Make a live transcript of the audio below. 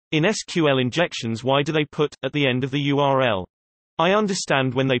In SQL injections, why do they put at the end of the URL? I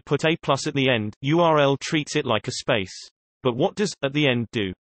understand when they put a plus at the end, URL treats it like a space. But what does at the end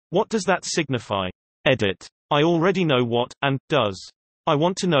do? What does that signify? Edit. I already know what and does. I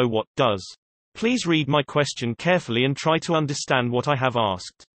want to know what does. Please read my question carefully and try to understand what I have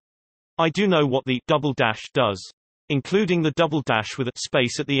asked. I do know what the double dash does, including the double dash with a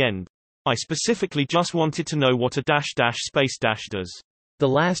space at the end. I specifically just wanted to know what a dash dash space dash does. The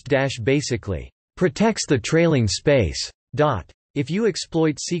last dash basically protects the trailing space. If you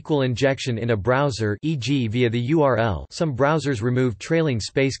exploit SQL injection in a browser, e.g. via the URL, some browsers remove trailing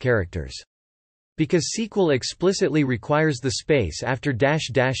space characters. Because SQL explicitly requires the space after dash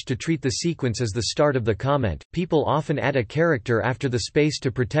dash to treat the sequence as the start of the comment, people often add a character after the space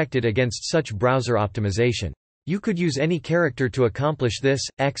to protect it against such browser optimization. You could use any character to accomplish this.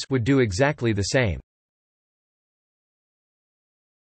 X would do exactly the same.